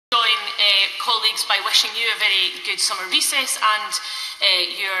colleagues by wishing you a very good summer recess and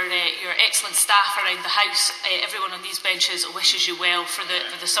your excellent staff around the House. Everyone on these benches wishes you well for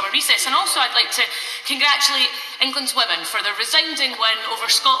the summer recess. And also I'd like to congratulate England's women for their resounding win over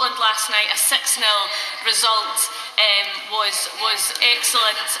Scotland last night. A 6-0 result was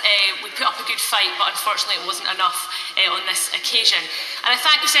excellent. We put up a good fight, but unfortunately it wasn't enough on this occasion. And I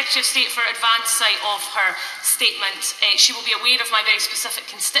thank the Secretary of State for advance sight of her statement. She will be aware of my very specific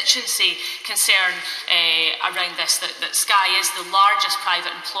constituency concern around this, that Sky is the largest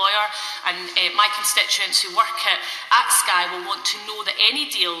private employer, and my constituents who work at Sky will want to know that any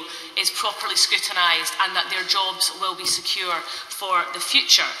deal is properly scrutinised and that their jobs will be secure for the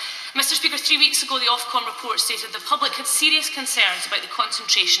future. Mr Speaker, 3 weeks ago the Ofcom report stated the public had serious concerns about the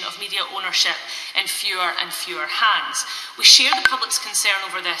concentration of media ownership in fewer and fewer hands. We share the public's concern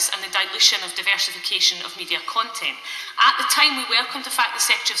over this and the dilution of diversification of media content. At the time, we welcomed the fact the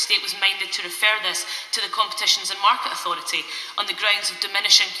Secretary of State was minded to refer this to the Competitions and Market Authority on the grounds of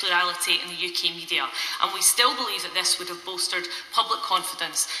diminishing plurality in the UK media, and we still believe that this would have bolstered public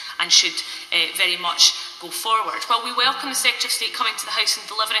confidence and should very much go forward. While we welcome the Secretary of State coming to the House and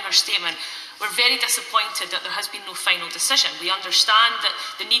delivering her statement, we're very disappointed that there has been no final decision. We understand that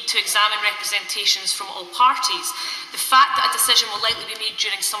the need to examine representations from all parties. The fact that a decision will likely be made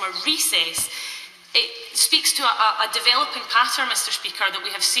during summer recess, it speaks to a developing pattern, Mr Speaker, that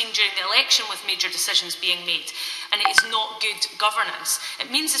we have seen during the election with major decisions being made, and it is not good governance. It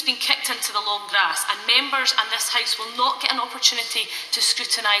means it's been kicked into the long grass, and members and this House will not get an opportunity to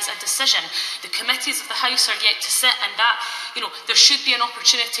scrutinise a decision. The committees of the House are yet to sit, and that, there should be an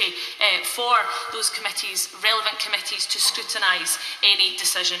opportunity for those committees, relevant committees, to scrutinise any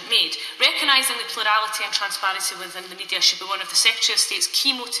decision made. Recognising the plurality and transparency within the media should be one of the Secretary of State's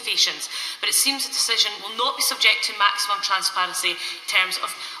key motivations, but it seems the decision will not be subject to maximum transparency in terms of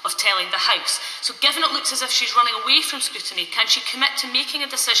telling the House. So given it looks as if she's running away from scrutiny, can she commit to making a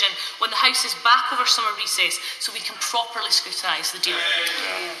decision when the House is back over summer recess so we can properly scrutinise the deal?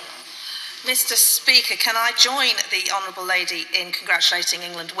 Mr Speaker, can I join the Honourable Lady in congratulating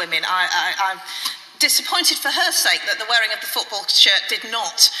England women? I'm disappointed for her sake that the wearing of the football shirt did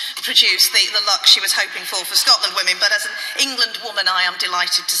not produce the luck she was hoping for Scotland women, but as an England woman I am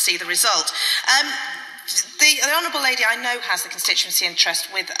delighted to see the result. The Honourable Lady, I know, has the constituency interest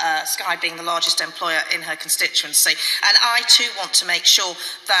with Sky being the largest employer in her constituency, and I too want to make sure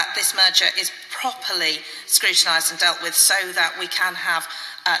that this merger is properly scrutinised and dealt with so that we can have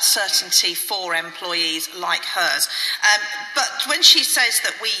certainty for employees like hers. But when she says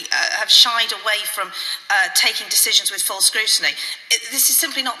that we have shied away from taking decisions with full scrutiny, this is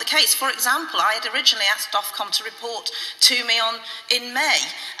simply not the case. For example, I had originally asked Ofcom to report to me in May,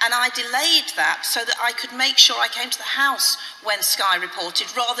 and I delayed that so that I could make sure I came to the House when Sky reported,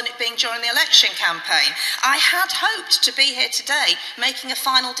 rather than it being during the election campaign. I had hoped to be here today making a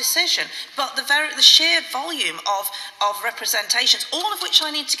final decision, but the sheer volume of representations, all of which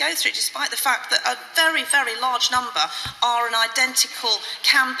I need to go through, despite the fact that a very, very large number are an identical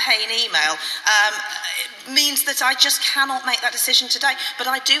campaign email, means that I just cannot make that decision today. But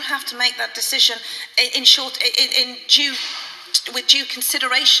I do have to make that decision with due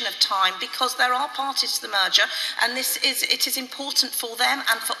consideration of time, because there are parties to the merger, and it is important for them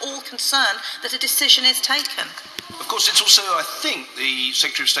and for all concerned that a decision is taken. Of course, it's also, I think, the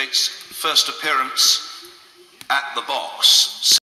Secretary of State's first appearance at the box.